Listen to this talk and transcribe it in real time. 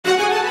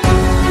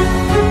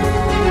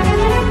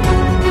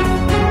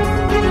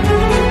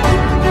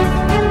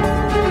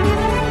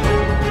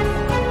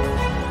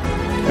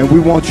And we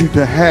want you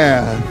to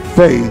have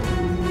faith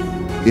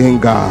in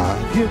God.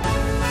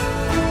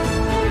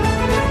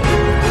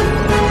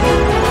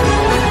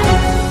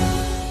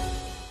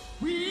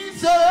 We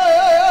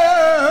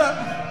serve,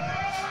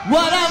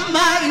 what a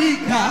mighty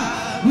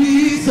God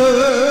we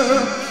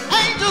serve.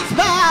 Angels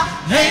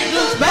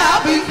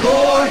bow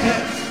before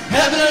him.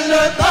 Heaven and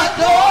earth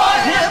adore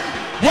him.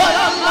 What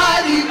a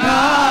mighty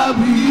God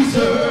we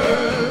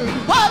serve.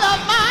 What a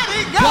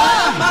mighty God. What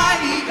a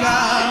mighty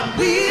God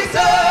we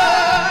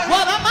serve.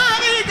 What a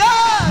mighty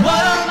God.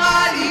 What a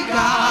mighty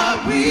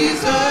God we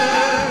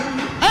serve.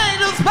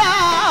 Angels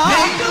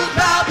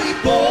bow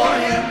before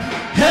him.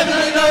 Heaven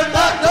and earth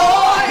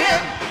adore him.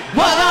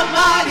 What a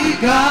mighty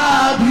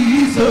God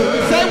we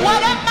serve. Say,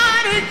 what a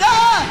mighty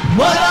God.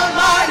 What a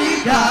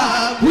mighty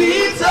God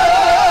we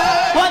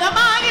serve. What a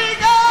mighty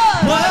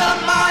God. What a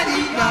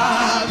mighty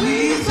God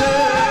we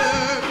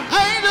serve.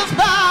 Angels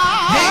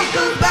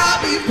bow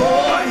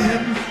before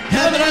him.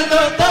 Heaven and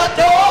earth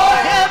adore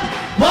him.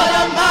 What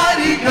a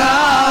mighty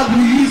God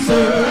we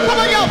serve. Come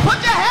on, y'all, put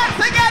your hands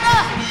together.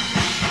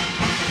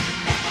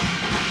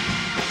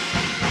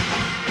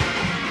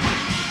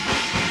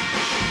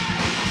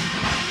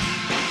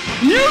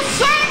 You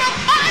serve a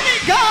mighty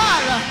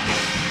God.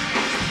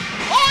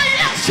 Oh,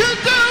 yes, you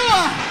do.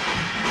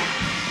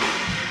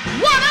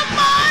 What a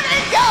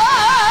mighty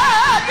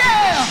God,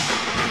 yeah.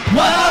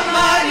 What a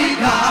mighty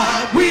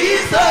God we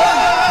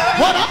serve.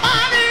 What a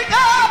mighty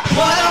God.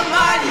 What a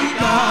mighty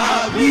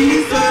God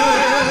we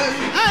serve.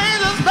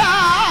 Angels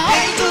bow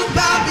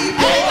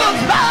before.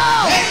 Angels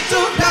bow.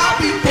 Angels bow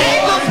before.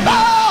 Angels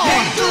bow.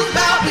 Angels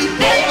bow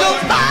before.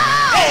 Angels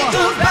bow.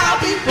 Angels bow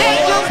before.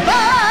 Angels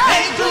bow.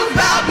 Angels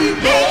bow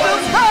before. Angels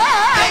bow.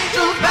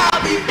 Angels bow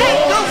before.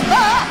 Angels bow.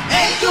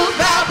 Angels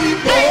bow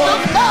before.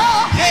 Angels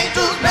bow.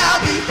 Angels bow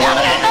before.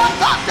 Heaven and earth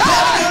adore.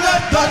 Heaven and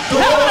earth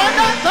adore.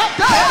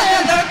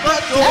 Heaven and earth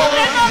adore. Heaven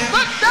and earth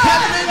adore.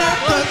 Heaven and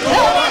earth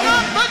adore. Heaven and earth adore.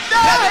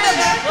 Heaven and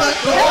earth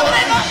adore. Heaven and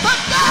earth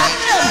adore.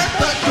 Heaven and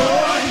earth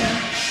adore him.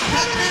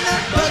 Heaven and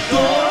earth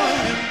adore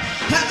him.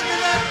 Heaven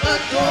and earth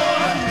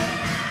adore him.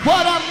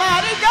 What a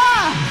mighty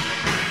God.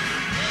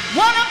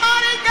 What a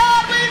mighty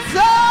God we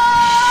serve.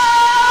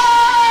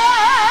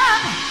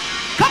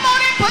 Come on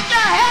and put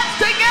your hands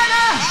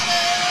together.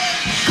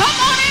 Come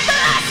on and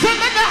bless him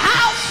in the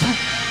house.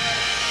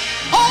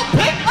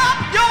 Open up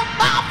your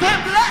mouth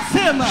and bless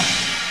him.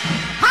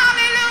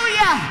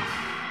 Hallelujah.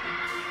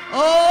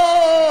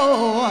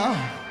 Oh,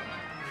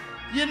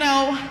 you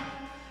know,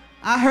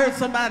 I heard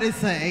somebody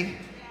say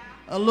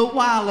a little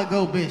while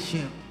ago,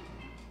 Bishop,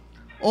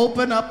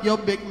 open up your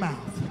big mouth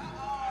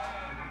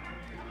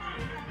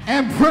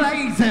and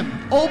praise him.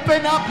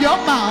 Open up your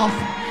mouth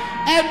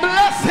and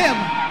bless him.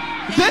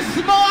 This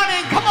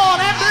morning, come on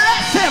and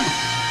bless him.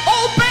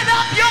 Open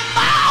up your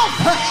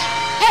mouth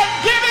and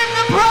give him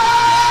the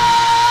praise.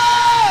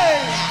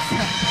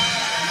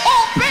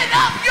 Open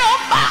up your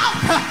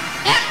mouth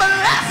and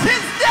bless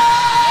his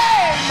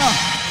name.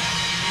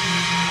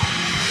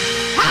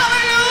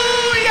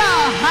 Hallelujah.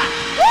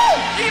 Woo!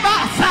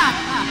 Ibasa.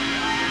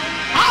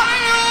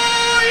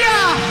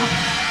 Hallelujah.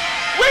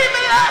 We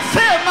bless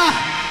him.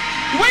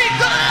 We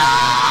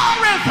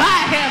glorify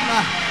him.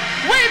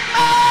 We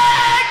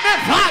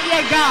magnify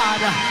you,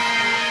 God.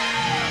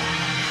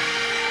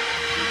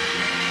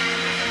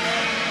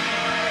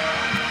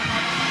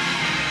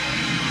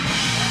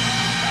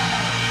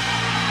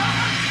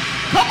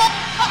 Come on,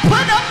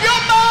 open up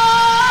your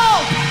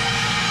mouth.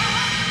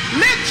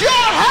 Lift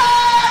your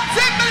hands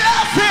and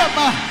bless him.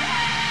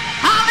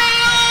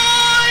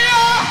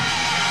 Hallelujah.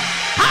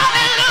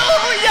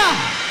 Hallelujah.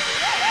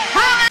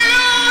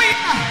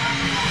 Hallelujah.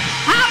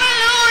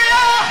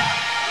 Hallelujah.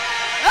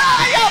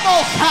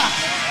 Ayamosa.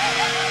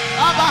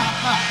 Abba.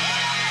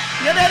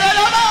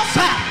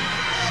 Yedelemosa.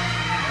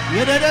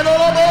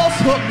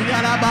 Yedelemosa.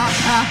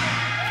 Yarabasa.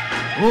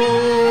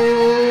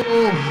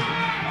 Oh.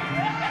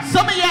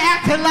 Some of you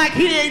acting like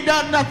he ain't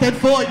done nothing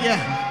for you.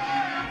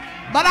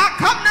 But I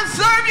come to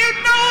serve you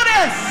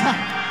notice.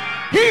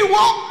 He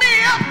woke me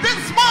up this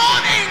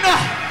morning.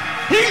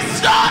 He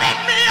started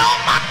me on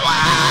my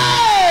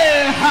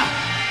way.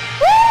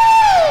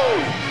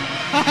 Woo!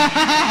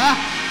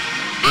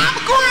 I'm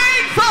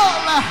grateful.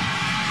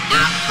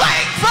 I'm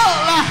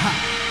thankful.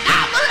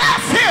 I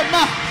bless him.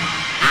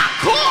 I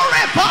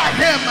glorify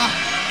him.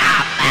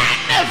 I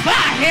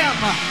magnify him.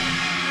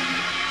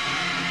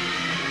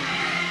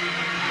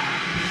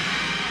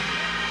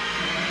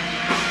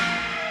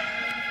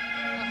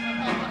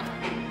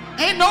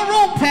 Ain't no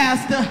room,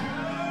 Pastor.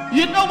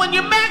 You know, when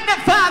you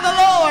magnify the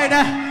Lord,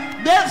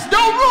 there's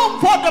no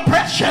room for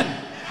depression.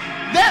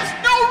 There's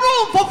no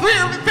room for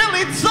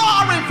feeling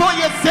sorry for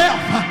yourself.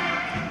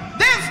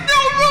 There's no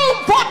room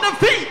for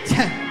defeat.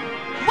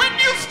 When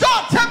you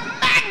start to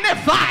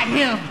magnify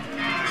him,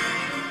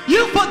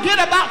 you forget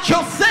about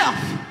yourself,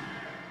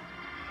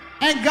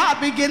 and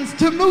God begins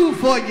to move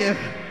for you.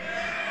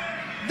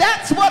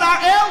 That's what our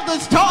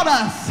elders taught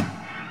us.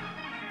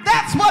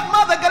 That's what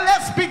Mother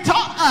Gillespie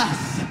taught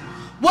us,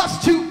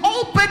 was to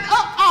open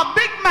up our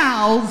big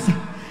mouths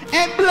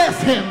and bless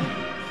him.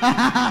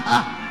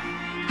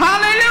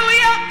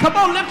 Hallelujah. Come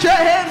on, lift your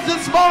hands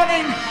this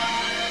morning.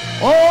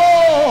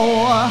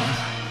 Oh,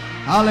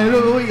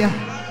 hallelujah.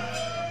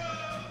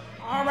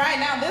 All right,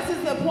 now this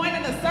is the point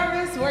of the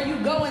service where you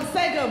go and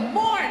say good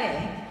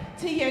morning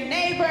to your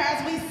neighbor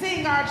as we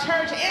sing our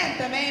church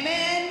anthem.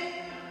 Amen.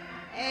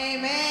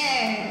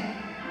 Amen.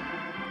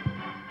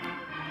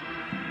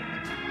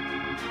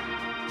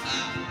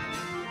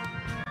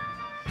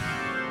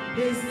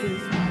 This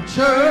is my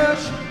church.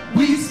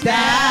 We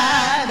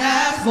stand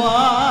as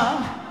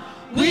one.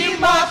 We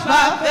march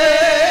by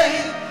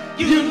faith,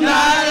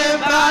 united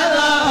by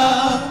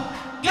love.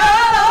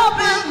 God,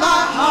 open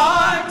my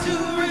heart to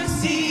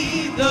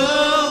receive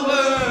the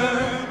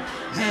word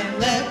and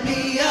let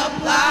me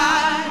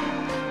apply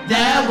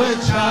that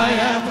which I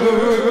have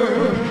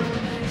heard.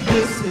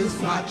 This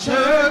is my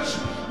church.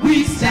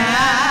 We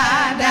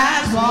stand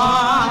as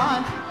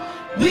one.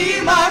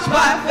 We march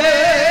by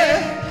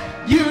faith,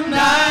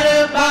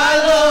 united by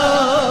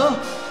love.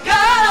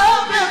 God,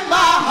 open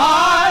my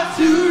heart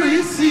to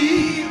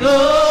receive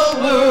the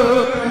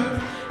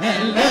word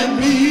and let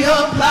me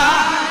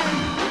apply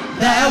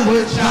that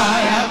which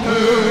I have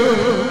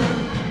heard.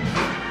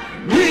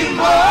 We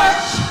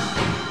march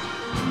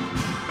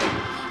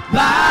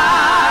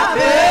by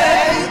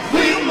faith.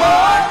 We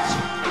march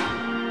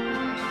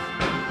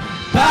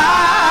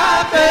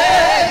by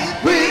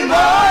faith. We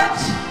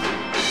march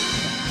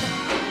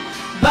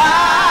by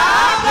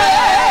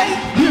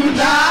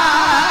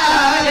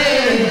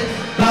united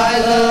by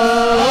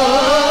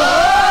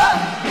love,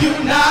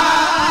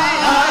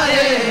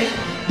 united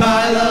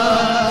by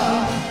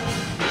love.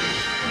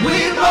 We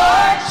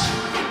march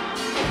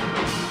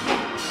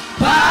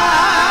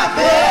by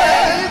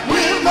faith,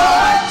 we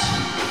march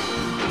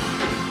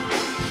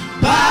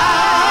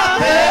by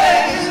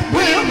faith,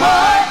 we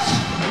march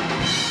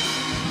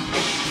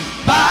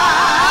by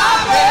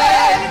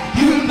faith,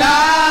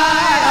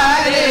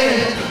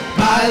 united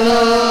by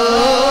love.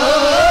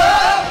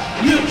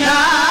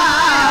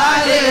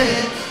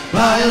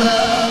 By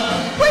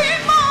love,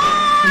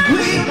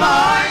 we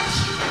march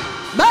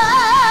by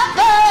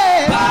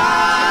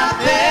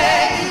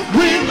faith,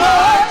 we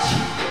march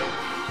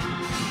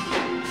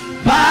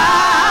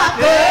by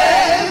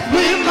faith,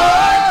 we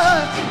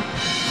march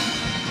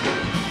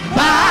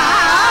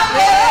by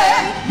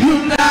faith,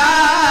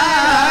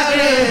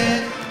 united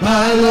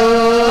by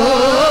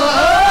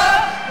love,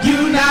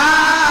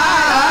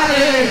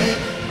 united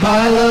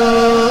by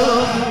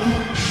love.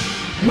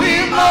 We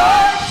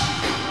march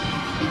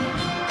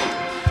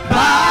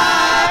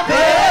by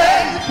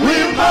faith, we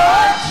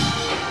march.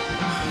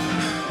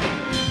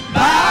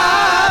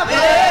 By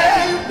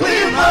faith, we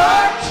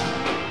march.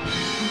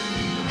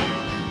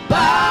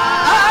 By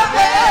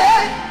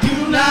faith,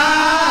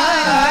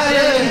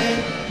 united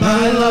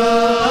by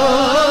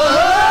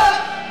love,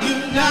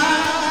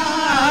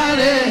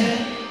 united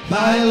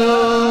by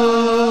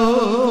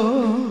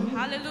love.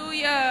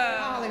 Hallelujah.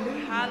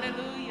 Hallelujah.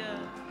 Hallelujah.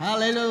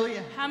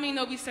 Hallelujah. How many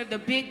know we serve the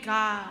big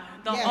God?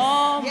 The Yes,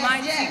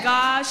 almighty yes, yes.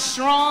 God,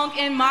 strong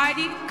and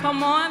mighty.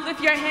 Come on,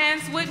 lift your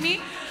hands with me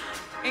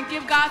and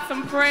give God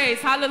some praise.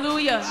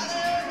 Hallelujah.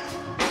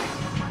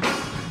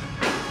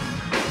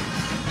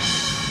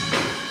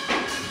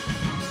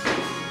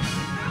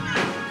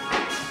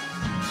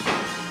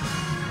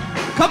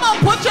 Come on,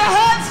 put your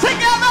hands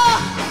together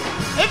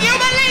if you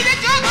believe that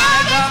your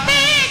God is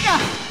big.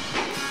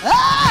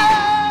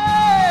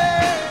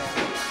 Hey!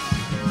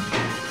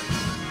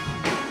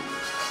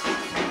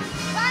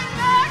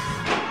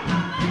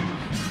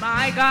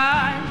 My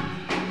God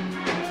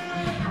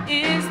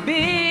is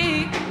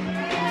big,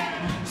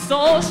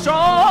 so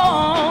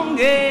strong,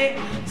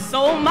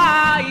 so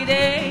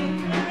mighty.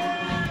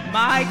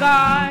 My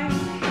God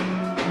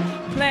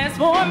plans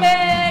for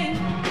me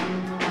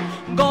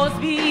goes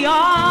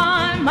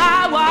beyond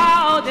my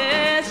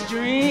wildest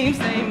dreams.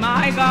 Say,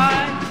 my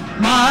God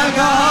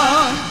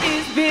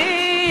is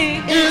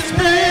big,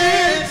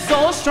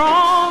 so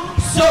strong,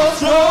 so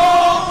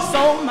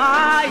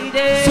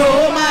mighty,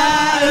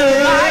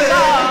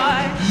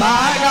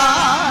 my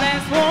God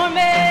plans for me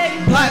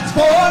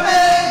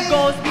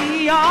goes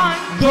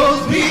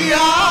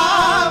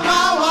beyond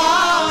my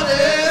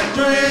wildest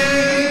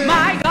dreams.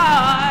 my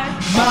God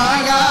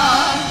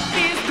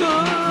is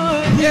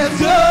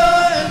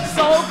good,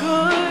 so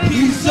good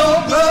He's so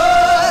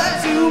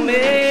good to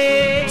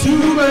me. to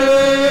me.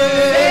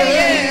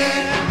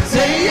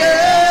 Say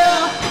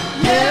yeah,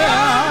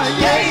 yeah,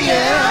 yeah,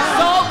 yeah.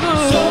 So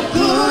good, So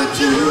good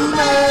to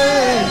me.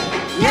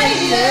 Yeah,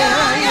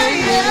 yeah,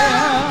 yeah,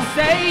 yeah.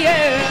 say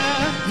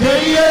yeah, Yeah,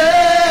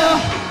 yeah,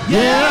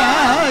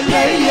 yeah,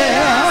 yeah,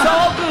 yeah. so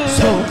good,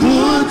 So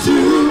good to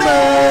me.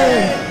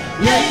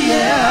 Yeah,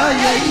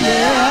 yeah, yeah,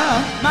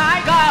 yeah. my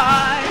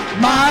God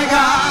My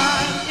God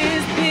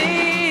is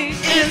big,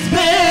 is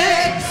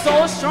big. so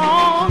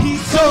strong,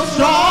 He's so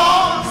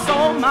strong, so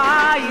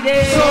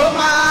mighty. so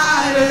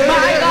mighty.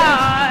 My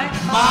God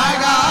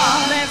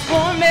plans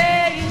for me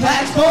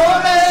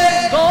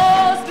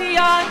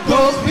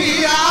goes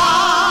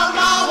beyond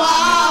my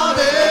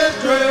wildest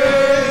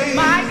dreams.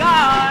 my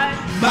God.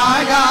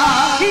 My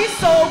God, He's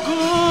so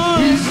good,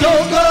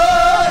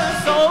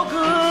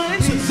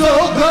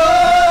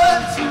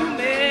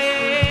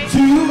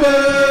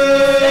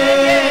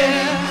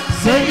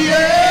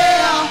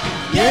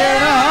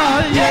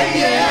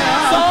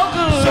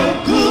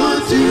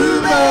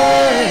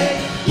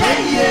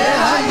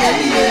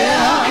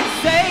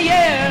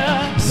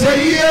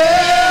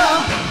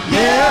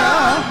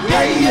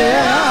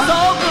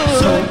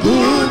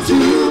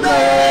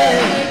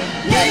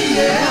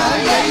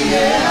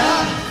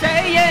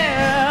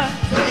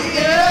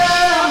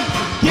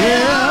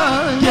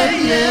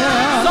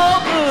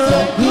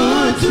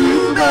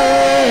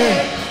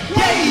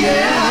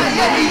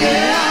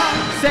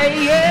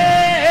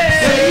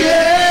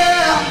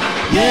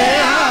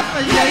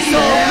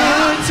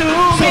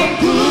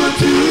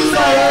 to me.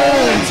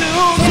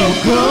 So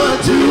good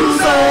to me.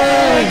 So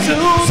good to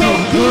me. So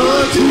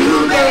good to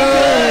me.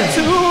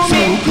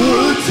 So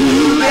good to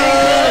me.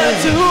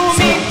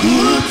 So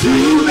good to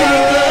me.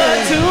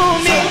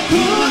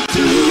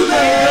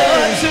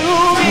 So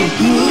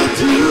good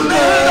to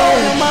me.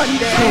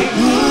 Monday. So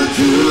good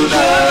to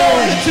me.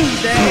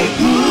 Tuesday. So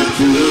good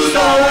to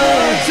me.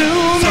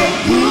 So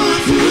good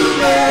to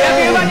me.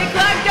 Everybody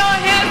clap your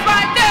hands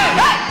right there.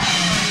 Hey!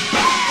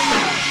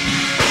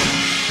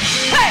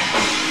 Hey!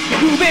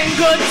 You've been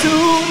good to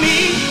me.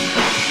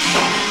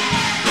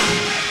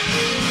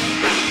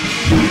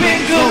 You've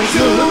been good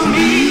to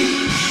me.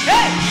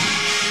 Hey!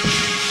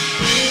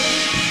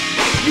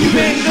 You've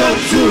been good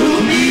to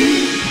me.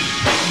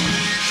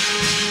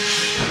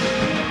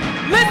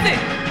 Listen!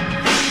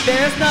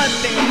 There's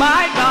nothing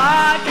my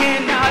God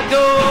cannot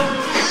do.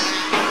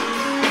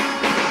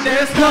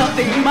 There's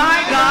nothing my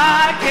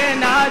God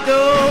cannot do.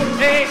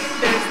 Hey,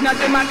 there's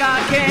nothing my God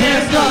cannot do.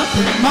 There's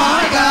nothing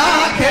my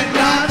God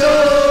cannot do.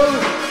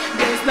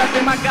 There's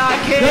nothing my God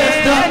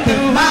There's cannot do.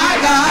 nothing my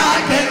God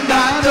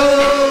cannot do.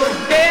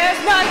 There's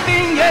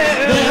nothing,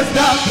 yeah. There's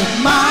nothing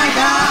my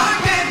God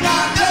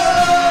cannot do.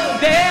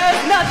 There's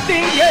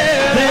nothing,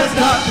 yeah. There's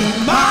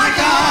nothing my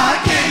God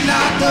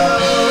cannot do.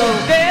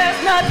 There's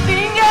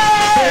nothing,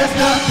 yeah. There's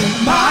nothing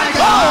my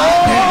God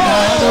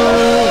cannot do.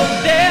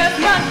 There's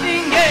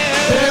nothing, yeah.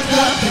 There's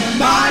nothing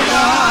my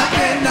God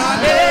cannot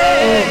do.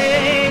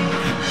 Hey,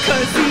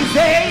 'cause he's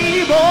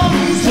able.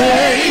 He's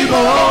able.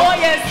 Oh,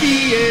 yes, he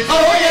is.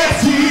 Oh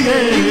yes he He's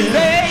is.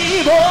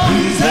 able.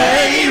 He's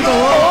able.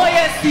 Oh,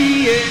 yes, he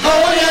is.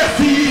 Oh yes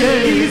he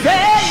is. He's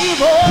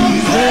able.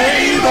 He's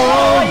able.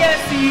 Oh,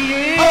 yes, he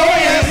is. Oh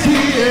yes he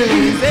is.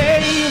 He's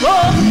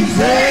able. He's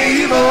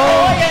able.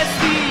 Oh, yes,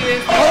 he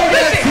is. Oh,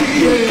 yes, Listen,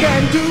 he is.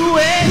 can do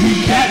it. He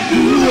can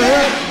do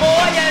it.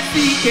 Oh, yes,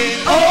 he can.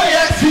 Oh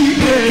yes he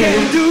Can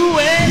can. do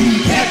it. He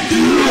can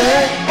do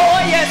it. Oh,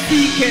 yes,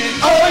 he can.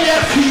 Oh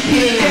yes he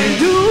Can can.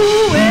 do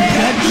it.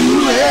 Can do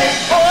it.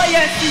 Oh,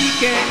 yes, he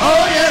can.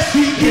 Oh yes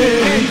he Can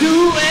can. do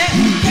it.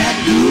 He can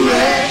do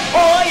it.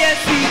 Oh, yes,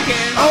 he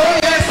can. Oh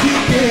yes he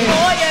can.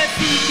 Oh, yes,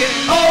 he can.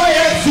 Oh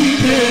yes he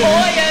can.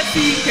 Oh, yes,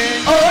 he can.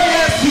 Oh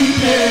yes he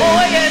can.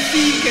 Oh, yes,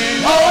 he can.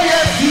 Oh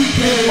yes he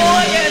can.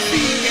 Oh, yes,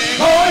 he can.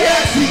 Oh yes he can. Oh,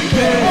 yes, he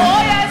can.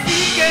 Oh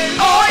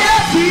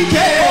yes he Oh,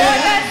 can.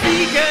 yes, he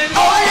can.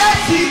 Oh yes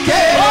he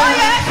can. Oh, yes, he can. Oh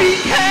yes he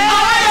can.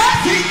 Oh,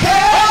 yes, he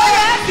can. Oh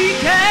yes he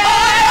can.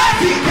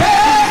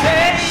 He's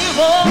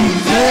able.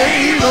 He's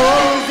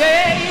able. He's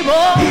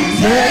able.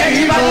 He's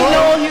Everybody able.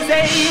 know he's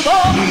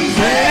able. He's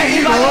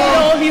Everybody able.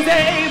 know he's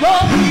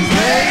able. He's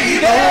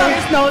able. There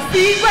is no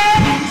secret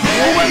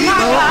for what my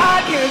able.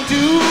 God can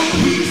do.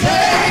 He's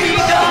He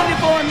able. done it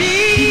for me.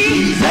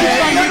 He's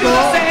gonna do the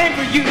able. same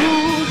for you.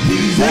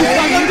 He's gonna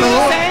do the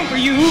able. same for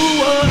you.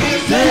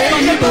 He's gonna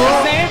do the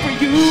able. same for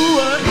you.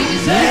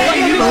 He's gonna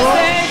do the able.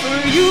 same for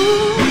you.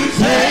 He's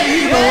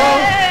able.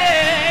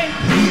 Hey.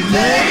 He's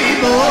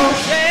able.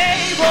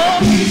 Able.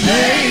 He's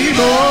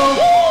able.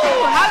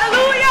 Woo,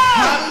 hallelujah.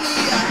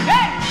 Hallelujah.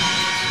 Hey.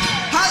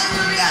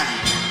 Hallelujah.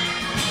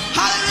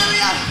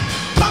 Hallelujah.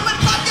 Come and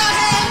clap your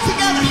hands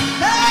together.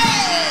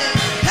 Hey.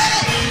 Hey.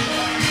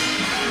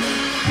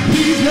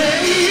 He's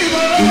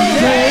able.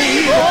 He's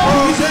able.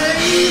 He's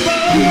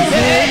able. He's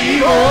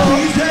able.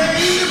 He's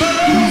able.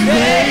 He's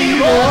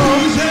able.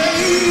 He's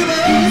able.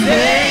 He's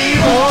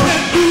able.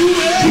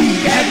 He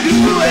can do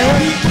it.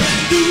 He can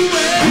do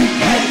it. He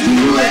can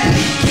do it.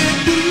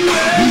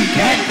 He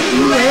can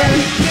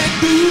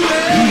do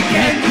it. He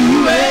can do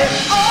it.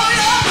 Oh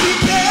yes he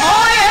can.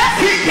 Oh yes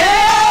he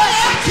can.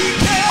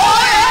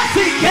 Oh yes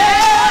he can.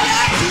 Oh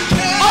yes he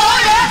can. Oh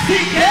yes he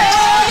can.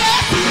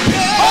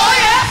 Oh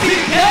yes he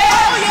can.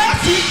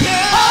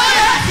 Oh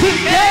yes he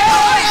can.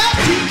 Oh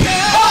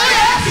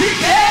yes he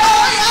can.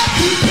 Oh yes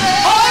he can.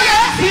 Oh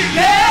yes he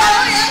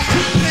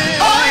can.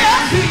 Oh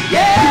yes he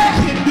can.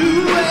 He can do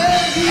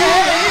it. He's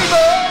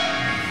able.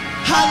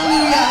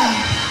 Hallelujah.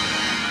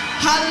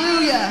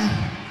 Hallelujah.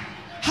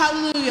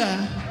 Hallelujah.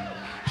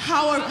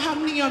 How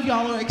many of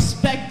y'all are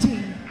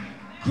expecting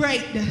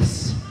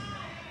greatness?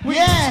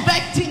 We're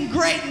expecting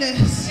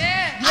greatness.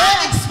 Yeah.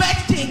 I'm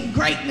expecting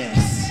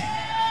greatness.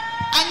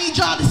 I need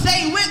y'all to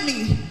say it with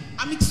me.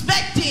 I'm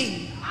expecting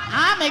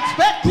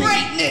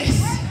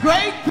greatness.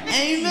 Great,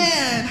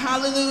 Amen.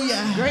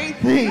 Hallelujah. great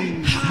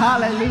things.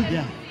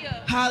 Hallelujah.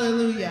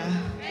 Hallelujah.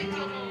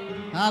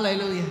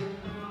 Hallelujah.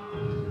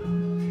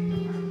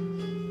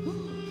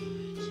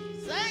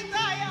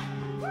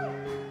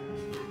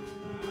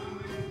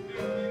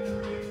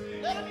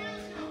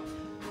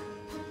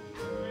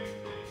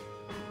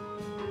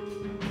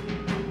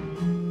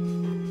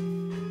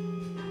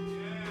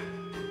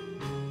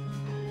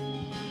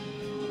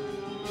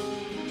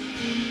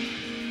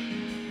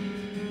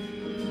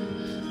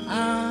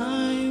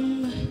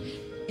 I'm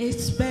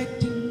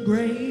expecting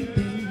great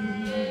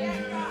things.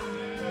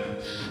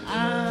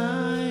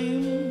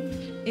 I'm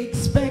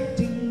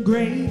expecting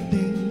great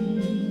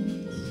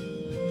things.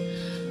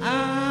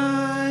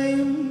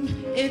 I'm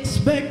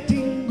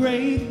expecting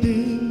great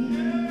things.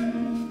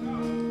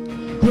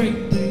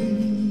 Great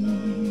things.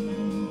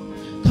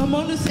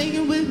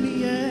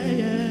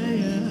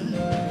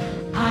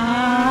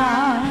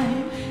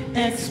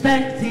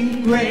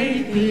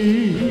 great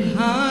things.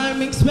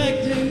 I'm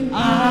expecting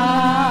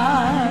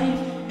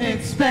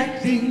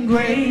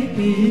great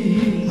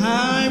things.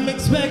 I'm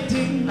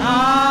expecting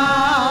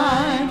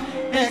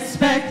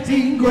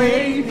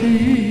great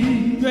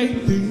things.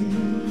 Great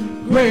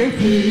things. Great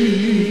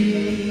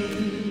things.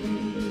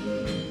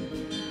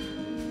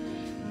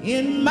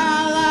 In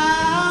my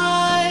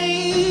life.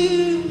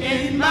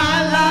 In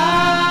my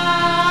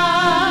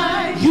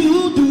life.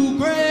 You do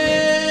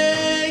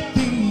great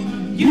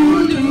things.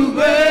 You do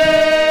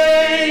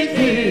great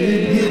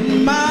things.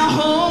 In my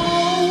home.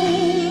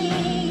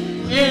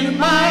 In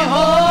my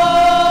home.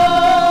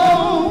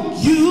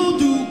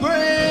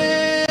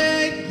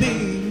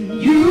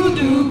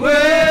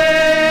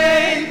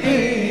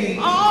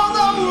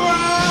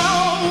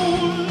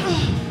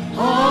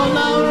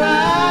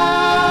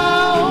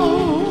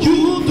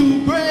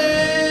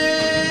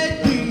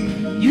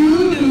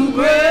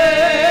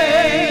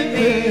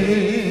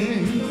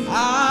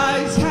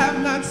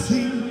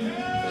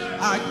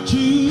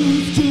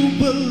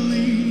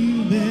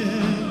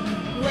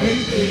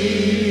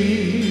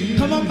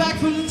 Come on back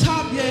from the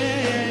top,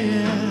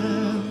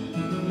 yeah.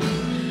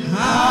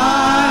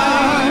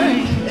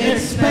 I'm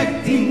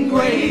expecting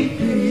great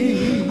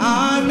things.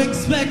 I'm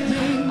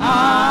expecting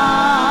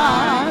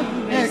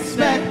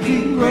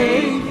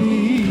great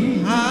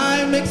things.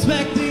 I'm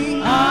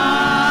expecting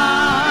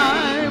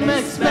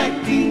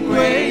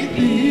great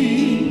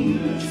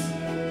things.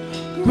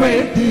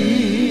 Great things.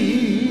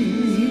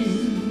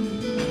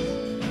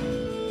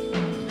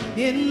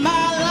 In my life.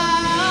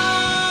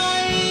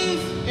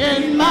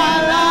 In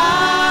my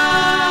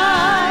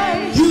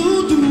life,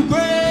 you do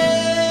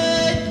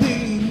great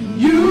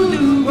things. You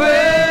do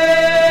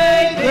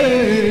great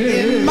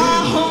things. In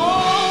my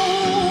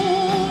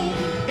home.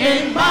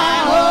 In my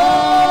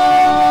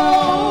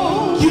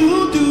home,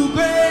 you do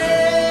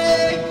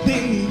great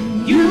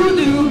things. You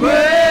do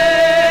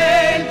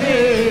great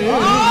things.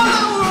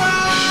 All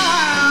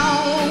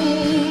around.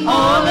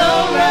 All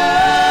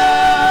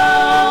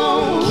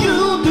around,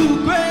 you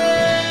do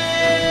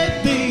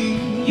great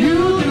things.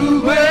 You do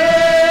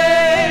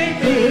great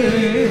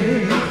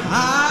things.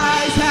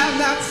 Eyes have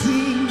not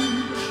seen,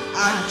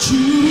 I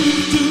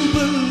choose to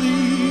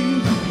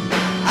believe.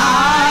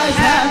 Eyes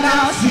have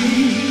not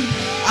seen,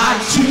 I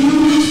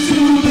choose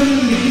to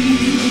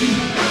believe.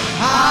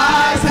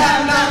 Eyes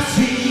have not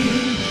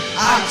seen, I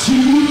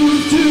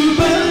choose to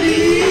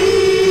believe.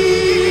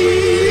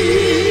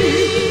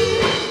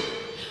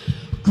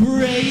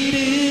 Great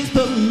is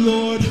the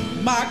Lord,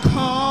 my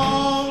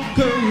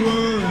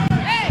conqueror.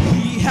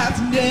 He has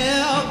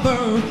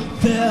never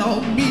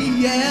failed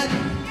me yet.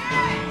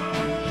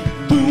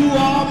 Through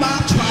all my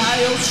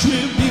trials,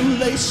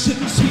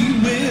 tribulations, He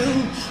will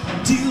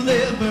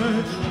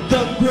deliver.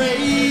 The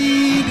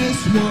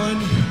greatest one,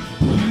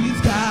 He's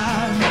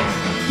God.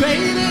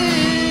 Great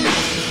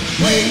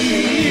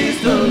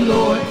is the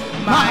Lord,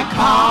 my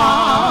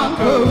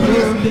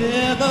conqueror.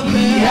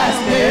 He has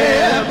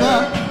never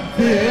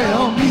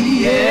failed me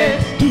yet.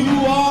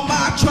 Through all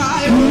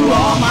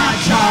my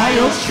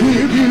trials,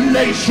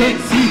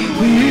 tribulations, He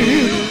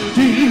will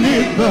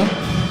deliver.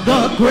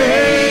 The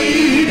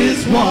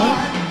greatest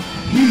one,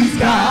 He's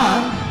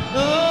God.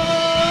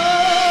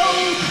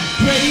 Oh,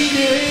 great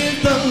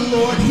is the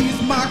Lord,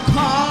 He's my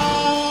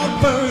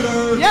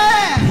comforter.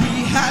 Yeah.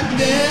 He has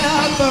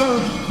never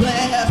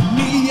left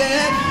me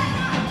yet.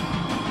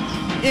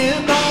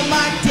 In all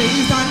my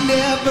days, I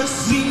never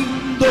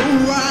seen the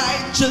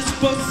righteous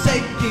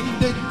forsaken.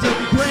 The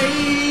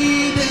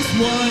greatest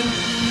one,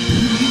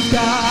 He's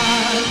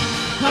God.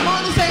 Come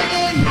on and say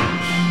it.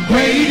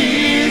 Great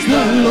is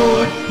the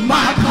Lord,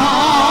 my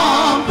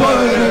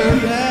comforter.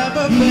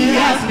 He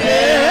has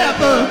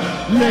never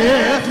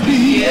left me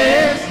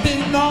yet.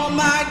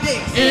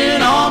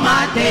 In all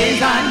my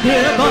days, I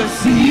never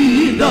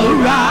see the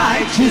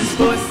righteous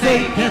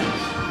forsaken.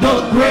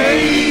 The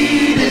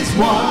greatest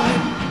one,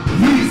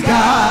 He's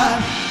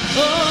God.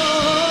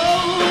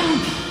 Oh,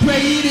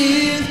 great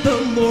is the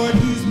Lord,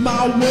 He's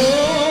my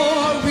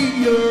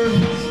warrior.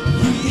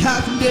 He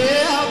has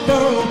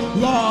never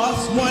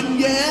lost one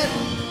yet.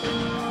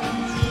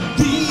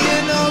 The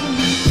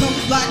enemy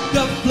comes like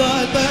a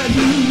flood, but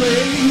He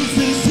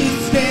raises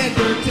His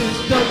standard.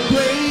 It's the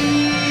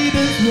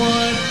greatest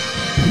one,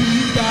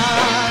 He's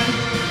God.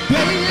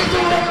 Great is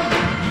the Lord,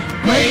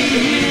 great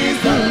is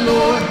the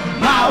Lord,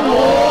 my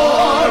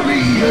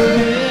warrior.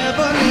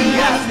 He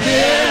has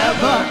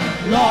never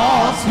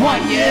lost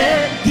one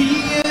yet. The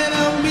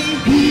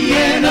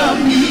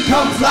enemy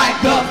comes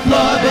like a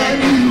flood,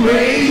 and He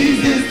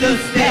raises the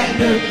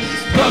standard.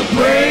 The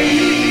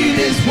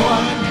greatest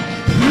one,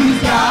 He's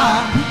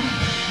God.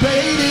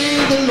 Great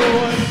is the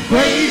Lord.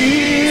 Great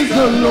is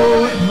the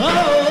Lord. Oh,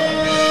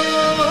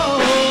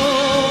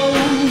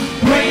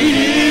 great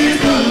is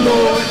the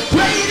Lord.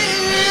 Great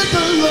is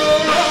the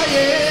Lord.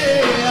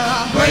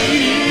 Yeah.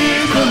 Great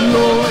is the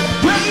Lord.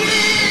 Great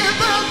is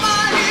the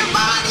mighty,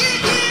 mighty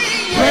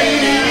King.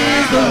 Great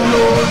is the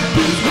Lord.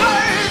 He's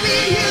worthy.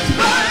 He's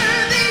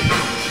worthy.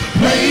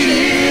 Great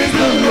is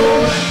the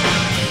Lord.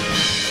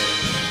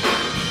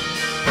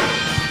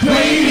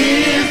 Great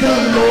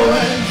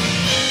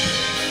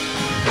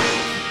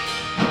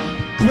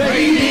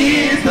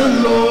the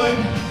Lord.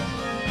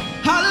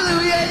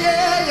 Hallelujah,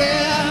 yeah,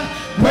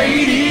 yeah.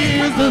 Great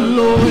is the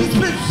Lord. He's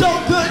been so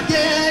good,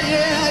 yeah,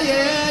 yeah,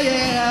 yeah,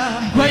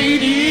 yeah.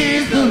 Great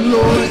is the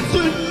Lord. He's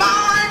been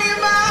mighty,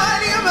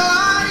 mighty,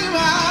 mighty,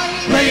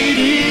 mighty. Great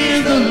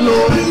is the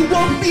Lord. He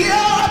woke me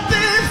up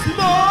this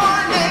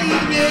morning,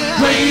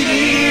 yeah. Great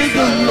is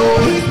the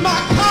Lord. He's my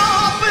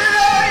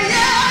comforter,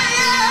 yeah,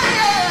 yeah,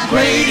 yeah.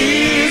 Great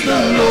is the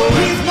Lord.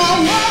 He's my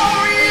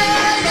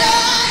warrior,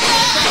 yeah,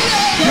 yeah,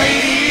 yeah.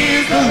 Great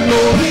is the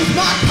Lord. He's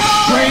my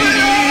comforter. Great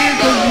is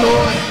the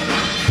Lord.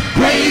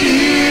 Great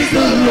is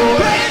the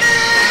Lord. Great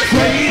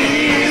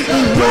is the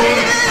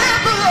Lord.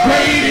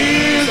 Great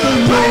is the Lord. Great is the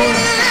Lord.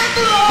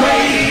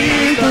 Great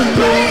is the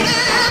Lord.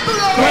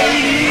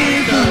 Great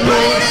is the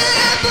Lord.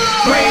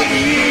 Great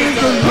is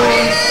the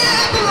Lord.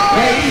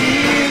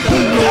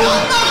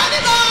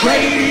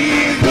 Great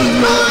is the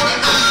Lord.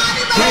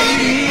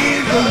 Great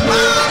is the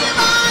Lord.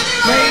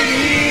 Great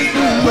is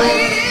the Lord.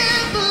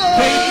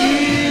 Great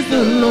is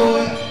the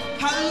Lord.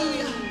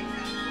 Hallelujah.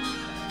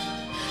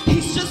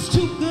 He's just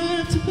too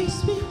good to be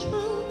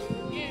true.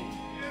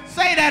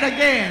 Say that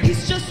again.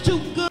 He's just too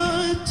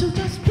good to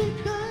just be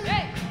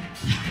good.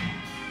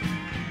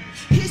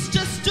 He's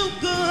just too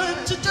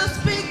good to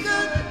just be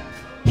good.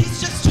 He's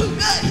just too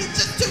good. He's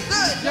just too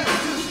good. Just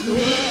too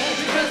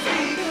good to just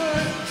be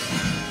good.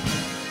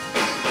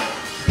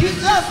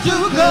 He's just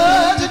too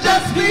good to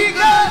just be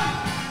good.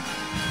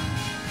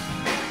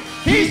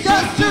 He's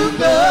just too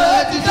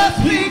good to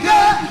just be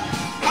good.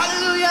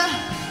 Hallelujah.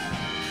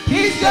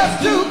 He's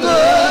just too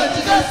good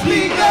to just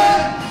be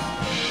good.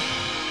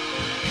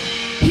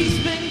 He's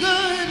been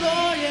good,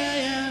 Lord, yeah,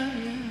 yeah,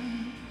 yeah.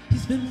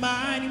 He's been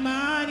mighty,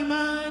 mighty,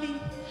 mighty.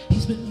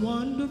 He's been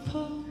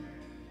wonderful.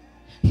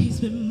 He's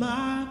been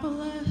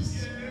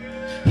marvelous.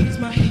 He's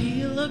my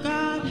healer,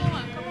 God.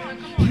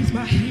 He's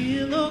my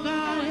healer,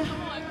 God.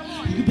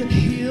 You've been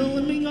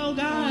healing me, oh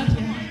God.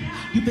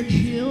 Yeah. You've been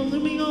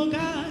healing me, oh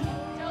God.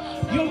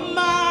 You're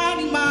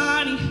mighty,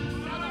 mighty.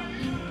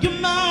 You're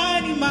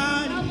mighty,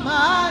 mighty. You're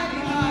mighty,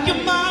 mighty.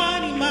 You're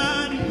mighty,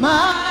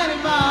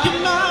 mighty.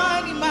 You're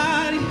mighty,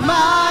 mighty.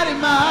 Mighty,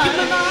 mighty.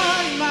 You're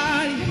mighty,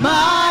 mighty.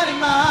 Mighty,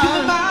 mighty.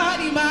 You're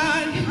mighty,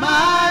 mighty.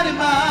 Mighty,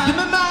 mighty.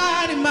 You're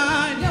mighty,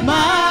 mighty.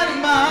 Mighty,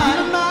 mighty.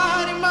 You're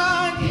mighty,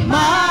 mighty. Mighty, mighty. You're mighty, mighty.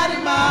 Mighty,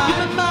 mighty.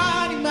 You're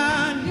mighty,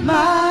 mighty.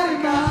 Mighty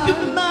God.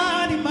 You're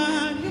mighty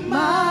God. You're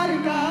mighty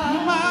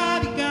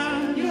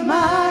God. You're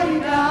mighty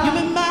God.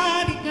 You're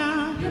mighty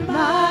God. You're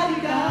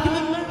mighty God.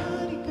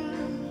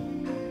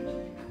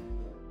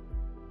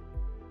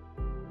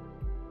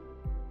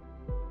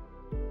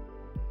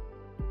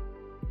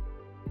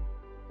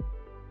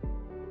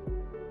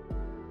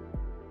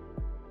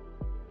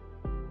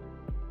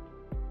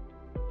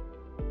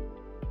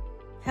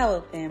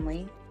 Hello,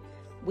 family.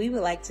 We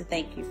would like to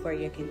thank you for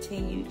your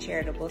continued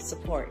charitable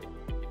support.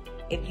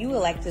 If you would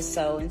like to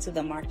sow into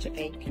the March of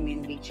Faith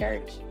Community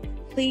Church,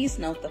 please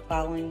note the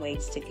following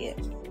ways to give.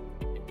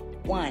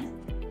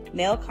 1.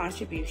 Mail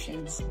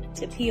contributions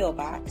to P.O.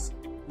 Box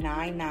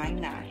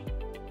 999,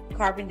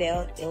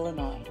 Carbondale,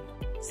 Illinois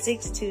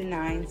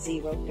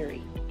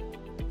 62903.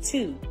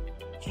 2.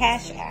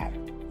 Cash App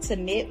to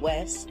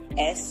Midwest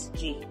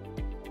SG.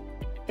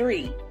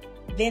 3.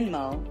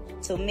 Venmo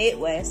to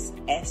Midwest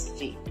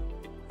SG.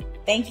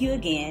 Thank you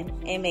again,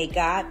 and may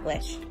God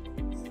bless you.